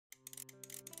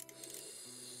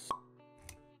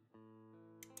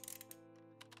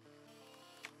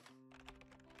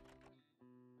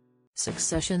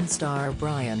Succession star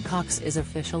Brian Cox is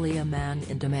officially a man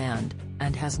in demand,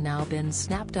 and has now been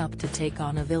snapped up to take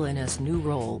on a villainous new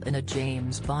role in a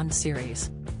James Bond series.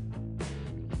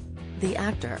 The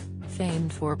actor,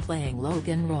 famed for playing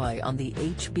Logan Roy on the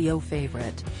HBO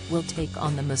favorite, will take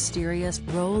on the mysterious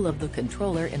role of the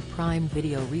controller in Prime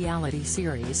Video reality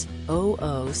series,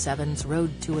 007's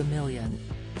Road to a Million.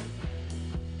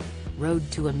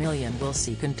 Road to a Million will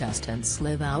see contestants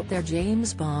live out their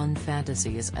James Bond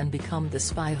fantasies and become the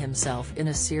spy himself in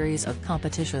a series of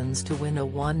competitions to win a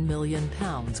 £1 million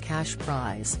cash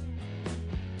prize.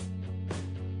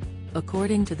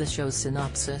 According to the show's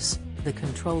synopsis, the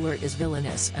controller is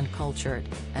villainous and cultured,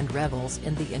 and revels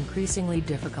in the increasingly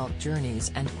difficult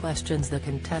journeys and questions the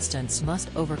contestants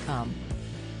must overcome.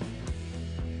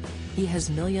 He has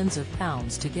millions of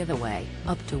pounds to give away,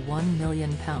 up to £1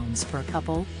 million per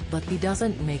couple, but he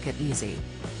doesn't make it easy.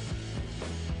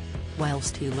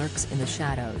 Whilst he lurks in the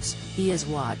shadows, he is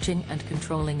watching and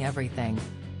controlling everything.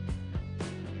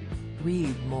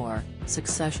 Read more.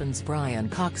 Succession's Brian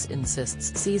Cox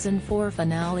insists Season 4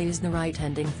 finale's the right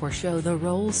ending for show. The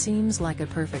role seems like a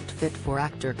perfect fit for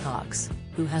actor Cox,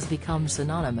 who has become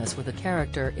synonymous with a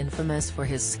character infamous for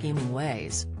his scheming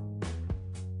ways.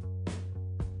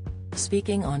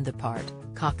 Speaking on the part,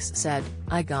 Cox said,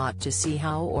 "I got to see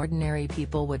how ordinary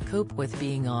people would cope with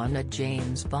being on a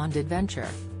James Bond adventure.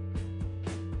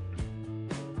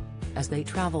 As they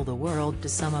travel the world to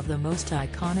some of the most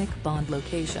iconic Bond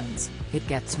locations, it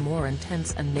gets more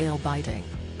intense and nail-biting.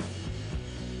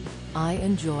 I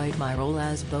enjoyed my role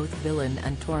as both villain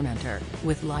and tormentor,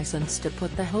 with license to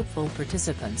put the hopeful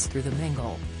participants through the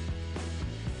mingle."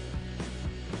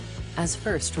 As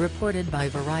first reported by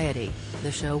Variety,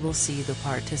 the show will see the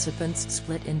participants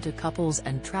split into couples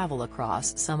and travel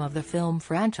across some of the film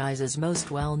franchise's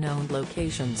most well-known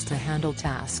locations to handle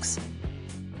tasks.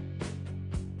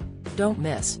 Don't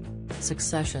miss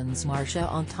Succession's Marcia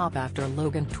on top after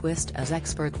Logan twist as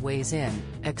expert weighs in.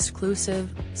 Exclusive.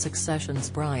 Succession's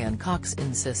Brian Cox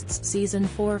insists Season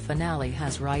 4 finale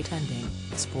has right ending.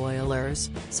 Spoilers.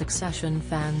 Succession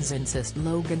fans insist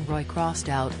Logan Roy crossed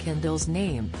out Kendall's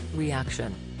name.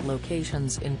 Reaction.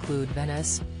 Locations include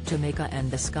Venice, Jamaica and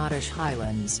the Scottish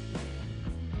Highlands.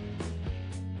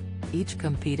 Each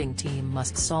competing team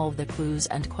must solve the clues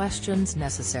and questions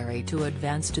necessary to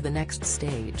advance to the next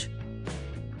stage.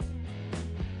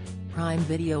 Prime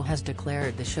Video has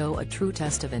declared the show a true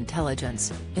test of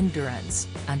intelligence, endurance,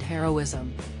 and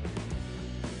heroism.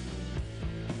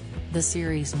 The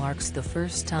series marks the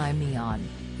first time Eon,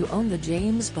 who own the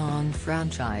James Bond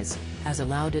franchise, has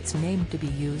allowed its name to be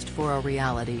used for a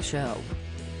reality show.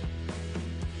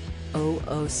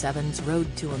 007's Road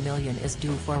to a Million is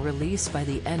due for release by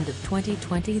the end of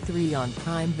 2023 on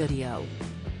Prime Video.